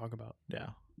fun to talk about. Yeah.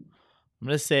 I'm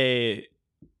going to say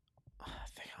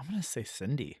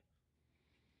Cindy.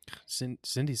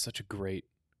 Cindy's such a great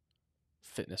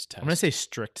fitness test. I'm going to say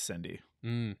strict Cindy.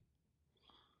 Mm.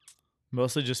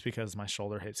 Mostly just because my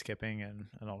shoulder hates skipping and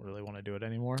I don't really want to do it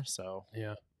anymore. So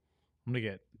yeah, I'm going to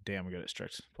get damn good at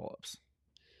strict pull-ups.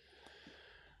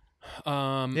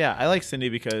 Yeah, I like Cindy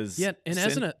because and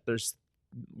there's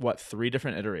 3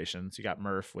 different iterations. You got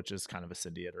Murph, which is kind of a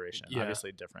Cindy iteration,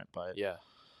 obviously different, but yeah.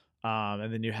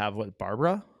 And then you have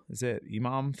Barbara? Is it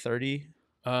Imam 30?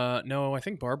 No, I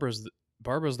think Barbara's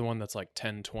the one that's like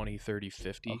 10, 20, 30,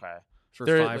 50. Okay. For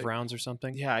 5 rounds or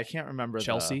something. Yeah, I can't remember.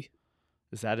 Chelsea.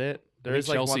 Is that it? There is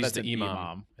like one that's the an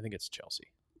Imam. I think it's Chelsea.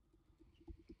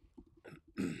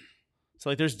 So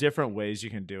like there's different ways you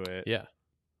can do it. Yeah.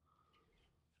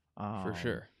 For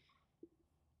sure.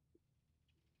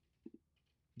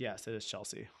 Yes, it is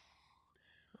Chelsea.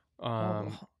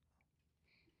 What?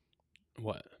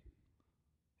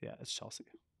 Yeah, it's Chelsea.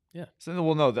 Yeah. So,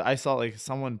 well, no, I saw like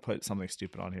someone put something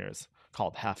stupid on here. It's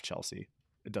called half Chelsea.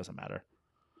 It doesn't matter.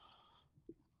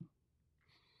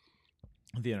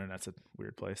 The internet's a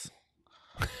weird place.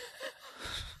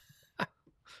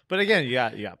 But again, you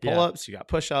got pull-ups, you got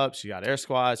push-ups, you got air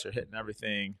squats. You're hitting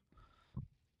everything.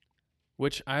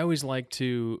 Which I always like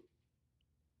to,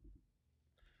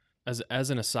 as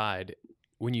an aside,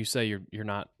 when you say you're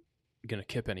not gonna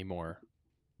kip anymore,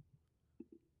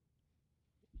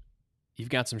 you've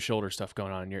got some shoulder stuff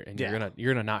going on, and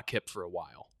you're gonna not kip for a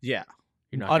while. Yeah,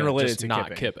 you're not unrelated to not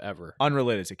kipping. Kip ever.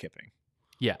 Unrelated to kipping.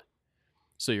 Yeah,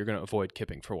 so you're gonna avoid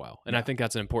kipping for a while, and I think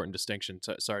that's an important distinction.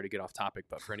 Sorry to get off topic,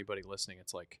 but for anybody listening,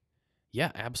 it's like,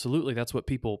 yeah, absolutely, that's what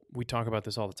we talk about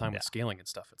this all the time with scaling and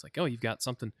stuff. It's like, oh, you've got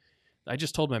something. I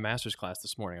just told my master's class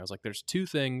this morning. I was like, there's 2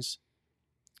 things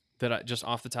that I just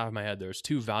off the top of my head, there's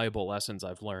 2 valuable lessons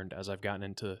I've learned as I've gotten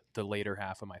into the later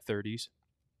half of my 30s.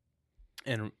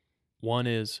 And one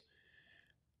is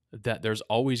that there's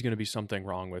always going to be something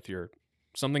wrong with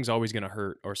something's always going to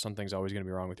hurt or something's always going to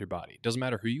be wrong with your body. It doesn't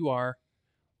matter who you are,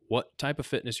 what type of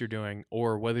fitness you're doing,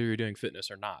 or whether you're doing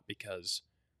fitness or not, because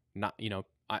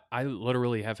I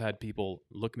literally have had people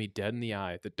look me dead in the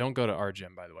eye that don't go to our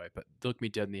gym, by the way, but look me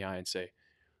dead in the eye and say,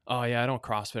 oh yeah, I don't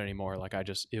CrossFit anymore. Like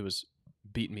it was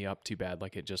beating me up too bad.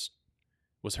 Like it just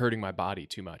was hurting my body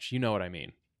too much. You know what I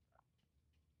mean?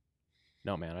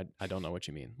 No, man, I don't know what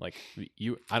you mean. Like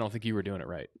I don't think you were doing it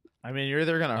right. I mean, you're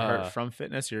either going to hurt from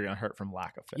fitness or you're going to hurt from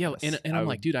lack of fitness. Yeah. And I'm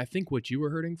like, dude, I think what you were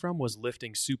hurting from was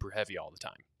lifting super heavy all the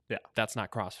time. Yeah. That's not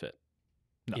CrossFit.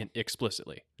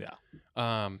 explicitly. Yeah.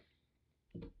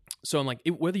 So I'm like,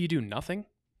 whether you do nothing,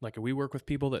 like we work with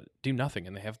people that do nothing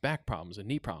and they have back problems and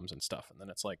knee problems and stuff. And then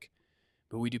it's like,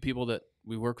 but we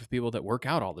work with people that work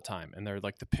out all the time and they're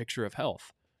like the picture of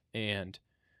health. And,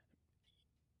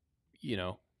 you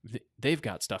know, they've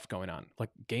got stuff going on, like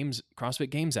CrossFit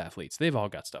Games athletes, they've all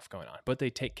got stuff going on, but they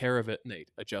take care of it and they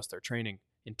adjust their training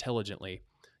intelligently.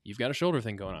 You've got a shoulder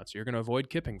thing going on, so you're going to avoid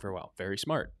kipping for a while. Very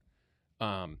smart.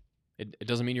 It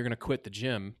doesn't mean you're going to quit the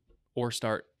gym or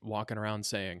start walking around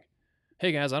saying,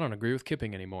 hey guys, I don't agree with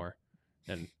kipping anymore.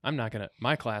 And I'm not going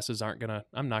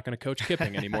to coach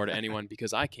kipping anymore to anyone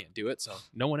because I can't do it. So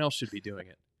no one else should be doing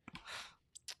it.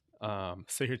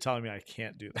 So you're telling me I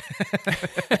can't do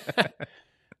that?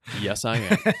 Yes, I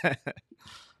am.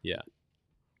 Yeah.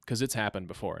 Because it's happened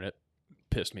before and it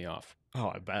pissed me off.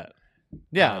 Oh, I bet.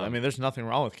 Yeah, I mean, there's nothing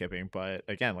wrong with kipping, but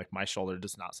again, like my shoulder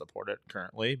does not support it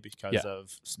currently because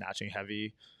of snatching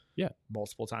heavy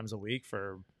multiple times a week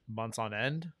for months on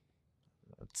end.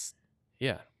 That's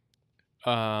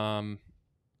sorry,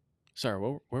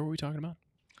 what were we talking about?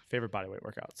 Favorite bodyweight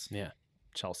workouts. Yeah.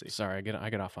 Chelsea. Sorry, I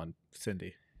get off on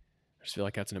Cindy. I just feel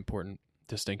like that's an important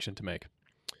distinction to make.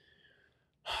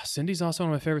 Cindy's also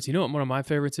one of my favorites. You know what one of my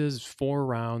favorites is? 4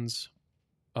 rounds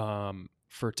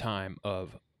for time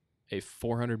of a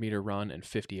 400-meter run and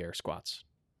 50 air squats.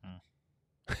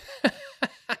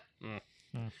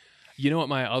 You know what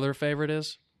my other favorite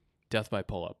is? Death by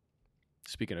pull-up.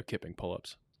 Speaking of kipping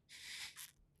pull-ups.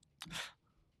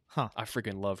 I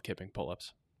freaking love kipping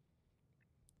pull-ups.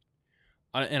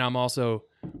 And I'm also,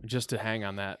 just to hang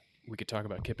on that, we could talk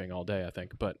about kipping all day, I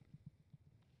think. But,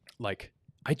 like,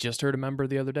 I just heard a member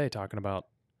the other day talking about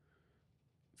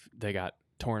they got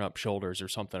torn up shoulders or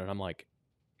something. And I'm like,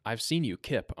 I've seen you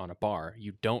kip on a bar.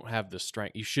 You don't have the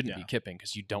strength. You shouldn't be kipping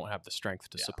because you don't have the strength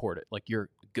to support it. Like, you're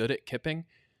good at kipping,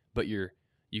 but you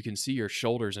can see your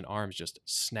shoulders and arms just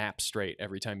snap straight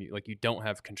every time you don't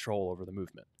have control over the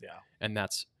movement. Yeah. And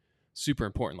that's super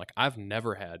important. Like, I've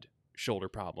never had shoulder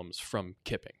problems from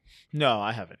kipping. No,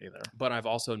 I haven't either. But I've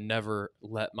also never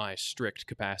let my strict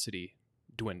capacity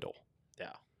dwindle.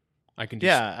 Yeah. I can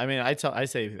just, I mean, I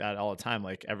say that all the time.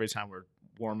 Like, every time we're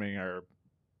warming or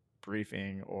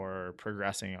briefing or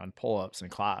progressing on pull-ups in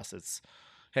class, it's,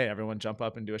 hey, everyone jump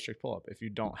up and do a strict pull-up. If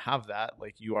you don't have that,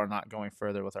 like, you are not going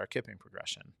further with our kipping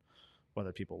progression.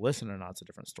 Whether people listen or not, it's a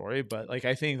different story. But like,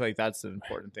 I think like that's the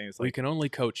important thing. Is like, we can only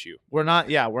coach you. We're not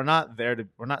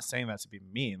saying that to be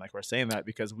mean. Like, we're saying that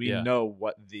because we know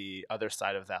what the other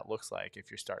side of that looks like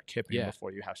if you start kipping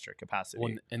before you have strict capacity.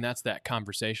 Well, and that's that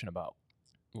conversation about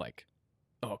like,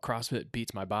 oh, CrossFit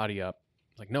beats my body up.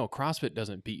 Like, no, CrossFit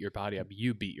doesn't beat your body up.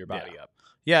 You beat your body up.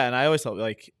 Yeah, and I always thought,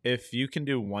 like, if you can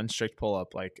do one strict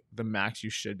pull-up, like, the max you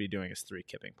should be doing is 3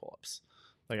 kipping pull-ups.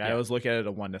 Like, I always look at it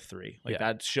a 1 to 3. Like,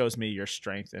 that shows me your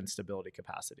strength and stability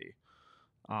capacity.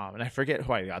 And I forget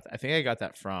who I got that. I think I got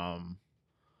that from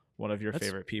one of your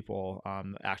favorite people,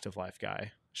 the Active Life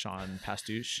guy, Sean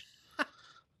Pastouche.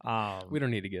 We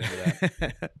don't need to get into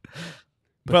that.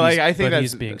 But like, I think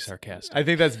he's being sarcastic. I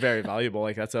think that's very valuable.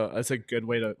 Like, that's a good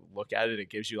way to look at it. It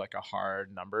gives you like a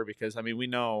hard number because, I mean, we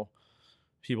know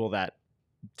people that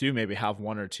do maybe have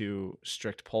 1 or 2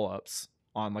 strict pull-ups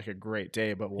on like a great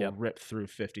day, but will rip through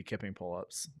 50 kipping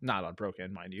pull-ups, not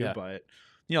unbroken, mind you, but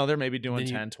you know, they're maybe doing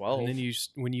 10, 12. And then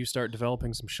when you start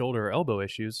developing some shoulder or elbow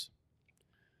issues,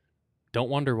 don't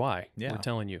wonder why. We're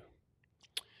telling you.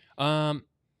 So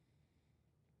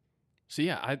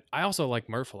yeah, I also like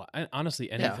Murph a lot.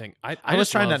 Honestly, anything. I was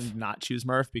trying to not choose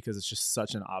Murph because it's just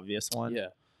such an obvious one. Yeah.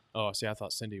 Oh, see, I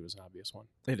thought Cindy was an obvious one.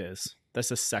 It is. That's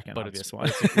the second obvious one.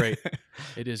 It's great.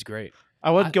 It is great.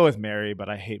 I would go with Mary, but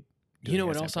I hate. You know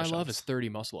what else I love is 30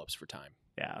 muscle ups for time.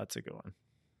 Yeah, that's a good one.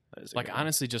 Like,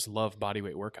 honestly, just love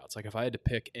bodyweight workouts. Like, if I had to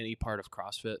pick any part of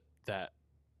CrossFit that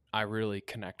I really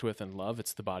connect with and love,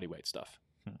 it's the bodyweight stuff.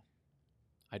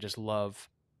 I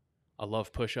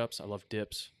love push-ups. I love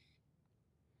dips.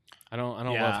 I don't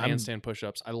love handstand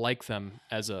push-ups. I like them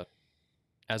as a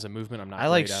movement. I'm not. I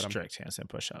like great at them. strict handstand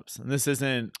push-ups, and this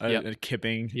isn't a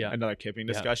kipping. Another kipping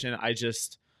discussion. I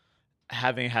just,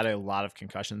 having had a lot of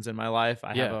concussions in my life,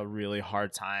 I have a really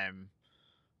hard time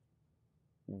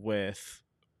with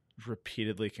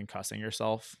repeatedly concussing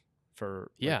yourself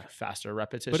for faster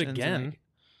repetitions. But again,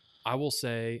 I will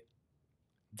say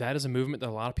that is a movement that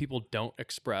a lot of people don't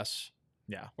express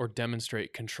or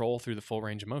demonstrate control through the full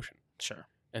range of motion. Sure.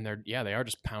 And they are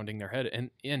just pounding their head.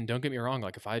 And don't get me wrong,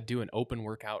 like, if I do an open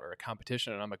workout or a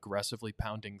competition and I'm aggressively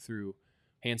pounding through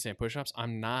handstand push-ups,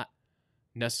 I'm not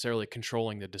necessarily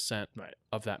controlling the descent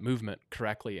of that movement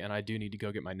correctly. And I do need to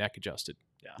go get my neck adjusted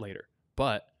later.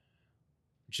 But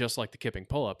just like the kipping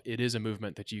pull-up, it is a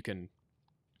movement that you can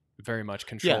very much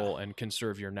control and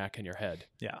conserve your neck and your head.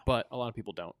 Yeah. But a lot of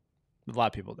people don't. A lot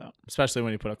of people don't, especially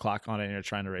when you put a clock on it and you're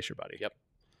trying to race your buddy. Yep.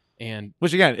 And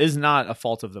which again is not a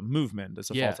fault of the movement; it's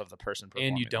a fault of the person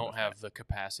performing. And you don't have the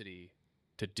capacity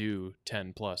to do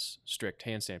 10 plus strict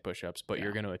handstand push-ups, but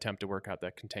you're going to attempt a workout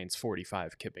that contains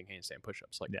 45 kipping handstand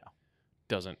push-ups. Like,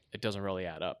 it doesn't really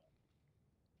add up.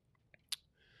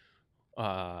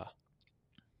 But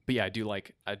yeah, I do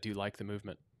like the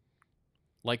movement.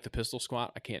 Like the pistol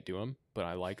squat, I can't do them, but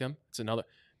I like them. It's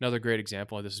another great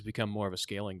example. This has become more of a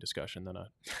scaling discussion than a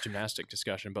gymnastic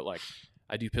discussion, but like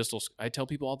I do pistols. I tell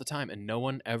people all the time, and no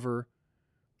one ever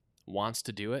wants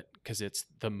to do it because it's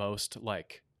the most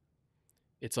like,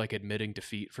 it's like admitting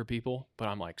defeat for people. But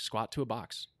I'm like, squat to a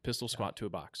box, pistol squat to a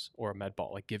box, or a med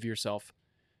ball. Like, give yourself,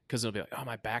 because it'll be like, oh,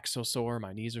 my back's so sore,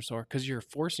 my knees are sore, because you're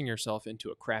forcing yourself into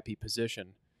a crappy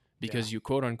position because you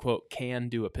quote unquote can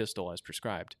do a pistol as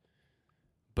prescribed,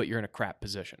 but you're in a crap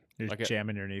position. You're like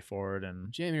jamming your knee forward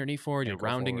and you're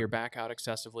rounding your back out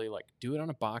excessively. Like, do it on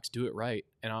a box, do it right.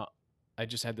 And I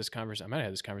just had this conversation. I might have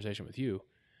had this conversation with you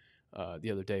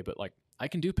the other day, but like, I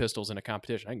can do pistols in a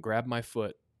competition. I can grab my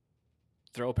foot,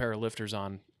 throw a pair of lifters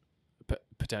on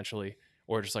potentially,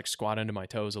 or just like squat into my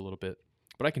toes a little bit.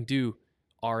 But I can do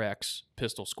RX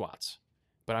pistol squats.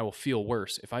 But I will feel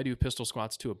worse if I do pistol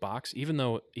squats to a box, even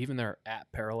they're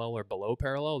at parallel or below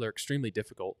parallel, they're extremely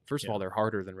difficult. First of all, they're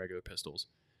harder than regular pistols.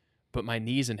 But my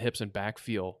knees and hips and back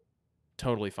feel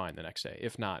totally fine the next day,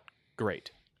 if not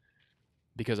great,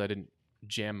 because I didn't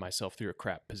jam myself through a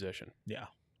crap position. Yeah.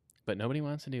 But nobody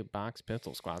wants to do box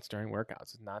pistol squats during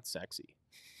workouts. It's not sexy.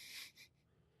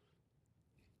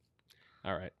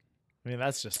 All right. I mean,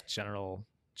 that's just general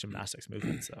gymnastics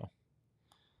movements, so.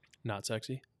 Not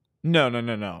sexy?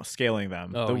 No. Scaling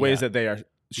them. The ways that they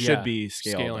should be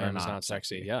scaled. Scaling them is not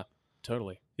sexy. Yeah,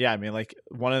 totally. Yeah, I mean, like,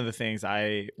 one of the things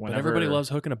but everybody loves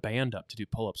hooking a band up to do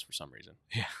pull-ups for some reason.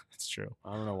 Yeah, that's true.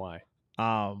 I don't know why.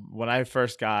 When I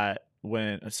first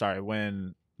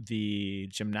when the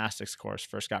gymnastics course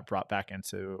first got brought back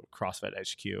into CrossFit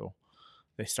HQ,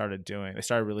 they started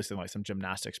releasing like some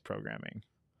gymnastics programming.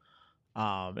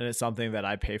 And it's something that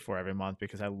I pay for every month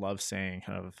because I love seeing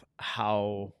kind of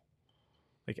how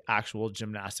like actual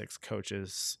gymnastics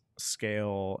coaches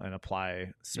scale and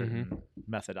apply certain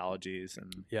methodologies.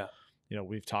 And,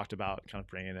 we've talked about kind of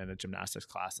bringing in a gymnastics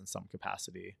class in some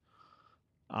capacity.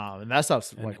 And that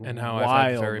stuff's and how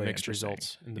I've had very mixed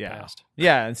results in the past.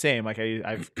 Yeah. And same, like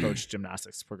I've coached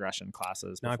gymnastics progression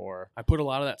classes before. I put a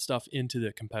lot of that stuff into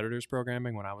the competitors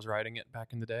programming when I was writing it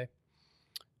back in the day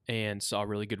and saw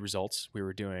really good results. We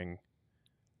were doing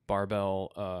pull-up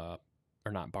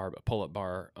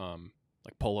bar,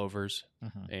 like pullovers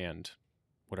and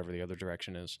whatever the other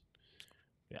direction is.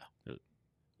 Yeah.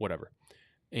 Whatever.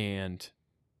 And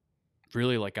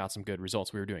really like got some good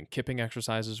results. We were doing kipping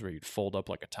exercises where you'd fold up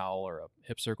like a towel or a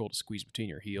hip circle to squeeze between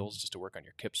your heels just to work on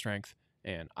your kip strength.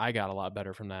 And I got a lot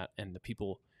better from that. And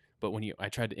but when I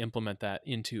tried to implement that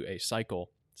into a cycle,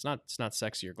 it's not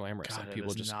sexy or glamorous. God, like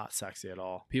people just not sexy at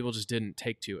all. People just didn't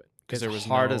take to it because there was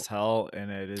hard as hell. And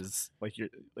it is like, you're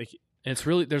like, and it's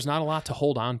really, there's not a lot to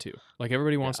hold on to. Like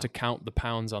everybody wants to count the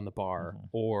pounds on the bar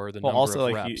or the number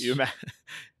of reps.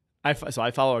 So I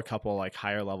follow a couple like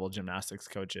higher level gymnastics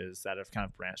coaches that have kind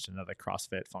of branched into the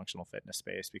CrossFit functional fitness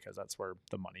space because that's where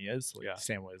the money is. Like,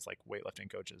 same way as like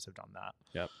weightlifting coaches have done that.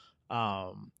 Yep.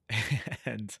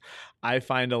 And I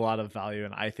find a lot of value,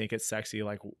 and I think it's sexy,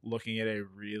 like looking at a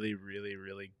really, really,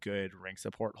 really good ring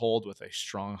support hold with a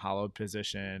strong hollowed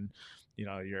position,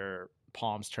 your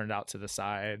palms turned out to the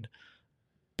side.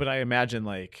 But I imagine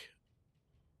like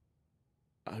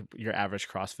your average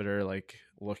CrossFitter, like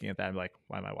looking at that and like,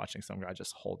 why am I watching some guy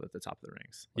just hold at the top of the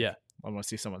rings? Like, I want to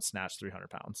see someone snatch 300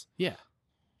 pounds. Yeah.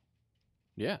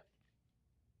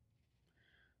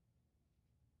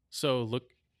 So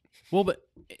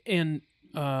it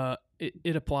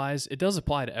does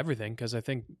apply to everything, because I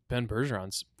think Ben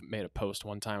Bergeron's made a post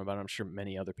one time about it. I'm sure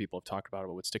many other people have talked about it,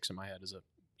 but what sticks in my head is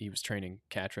he was training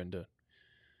Katrin to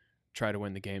try to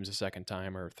win the games a second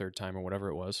time or third time or whatever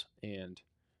it was, and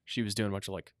she was doing a bunch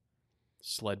of like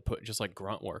sled put, just like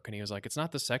grunt work, and he was like, it's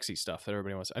not the sexy stuff that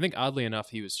everybody wants. I think oddly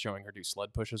enough he was showing her do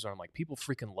sled pushes, where I'm like, people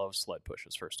freaking love sled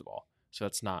pushes, first of all, so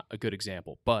that's not a good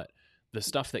example. But the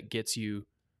stuff that gets you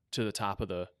to the top of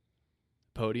the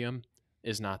podium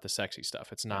is not the sexy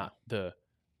stuff. It's not the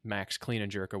max clean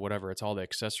and jerk or whatever. It's all the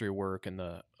accessory work and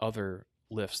the other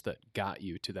lifts that got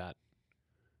you to that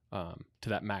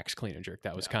max clean and jerk.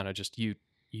 That was kind of just you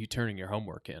turning your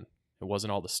homework in. It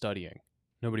wasn't all the studying.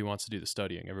 Nobody wants to do the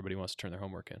studying. Everybody wants to turn their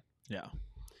homework in. Yeah.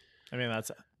 I mean,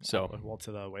 that's so applicable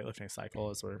to the weightlifting cycle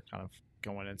as we're kind of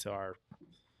going into our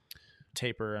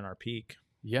taper and our peak.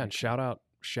 Yeah, and shout out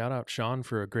Sean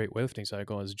for a great weightlifting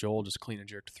cycle as Joel just clean and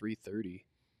jerked 330.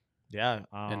 Yeah.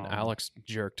 And Alex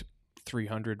jerked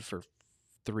 300 for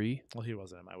 3. Well, he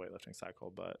wasn't in my weightlifting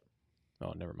cycle, but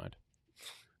oh, never mind.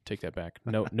 Take that back.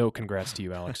 No congrats to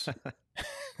you, Alex.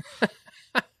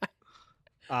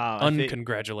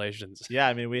 Uncongratulations. Yeah,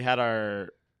 I mean, we had our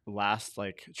last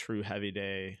like true heavy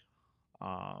day.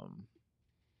 What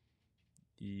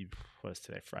is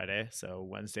today? Friday. So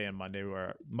Wednesday and Monday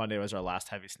was our last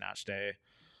heavy snatch day.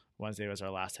 Wednesday was our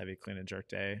last heavy clean and jerk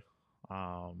day.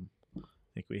 I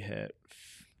think we hit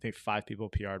 5 people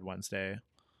PR'd Wednesday.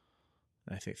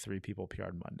 And I think 3 people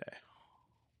PR'd Monday.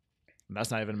 And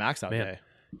that's not even a max out day.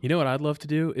 You know what I'd love to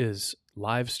do is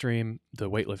live stream the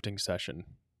weightlifting session.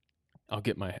 I'll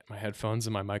get my headphones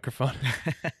and my microphone.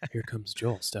 Here comes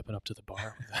Joel stepping up to the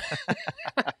bar.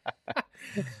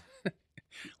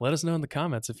 Let us know in the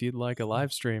comments if you'd like a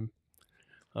live stream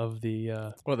of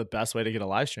the... Well, the best way to get a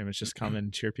live stream is just come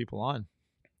and cheer people on.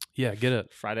 Yeah, get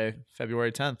it. Friday,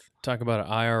 February 10th. Talk about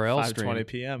an IRL stream. 5:20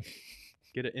 p.m.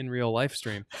 Get it in real life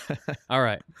stream. All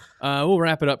right. We'll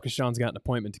wrap it up because Sean's got an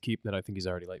appointment to keep that I think he's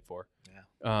already late for.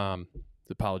 Yeah.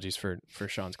 Apologies for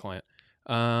Sean's client.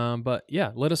 But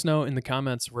yeah, let us know in the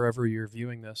comments wherever you're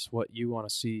viewing this what you want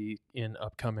to see in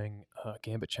upcoming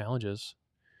Gambit challenges.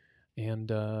 And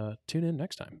tune in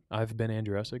next time. I've been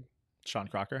Andrew Essig. Sean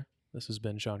Crocker. This has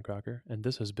been Sean Crocker. And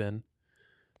this has been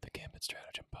the Gambit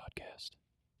Stratagem Podcast.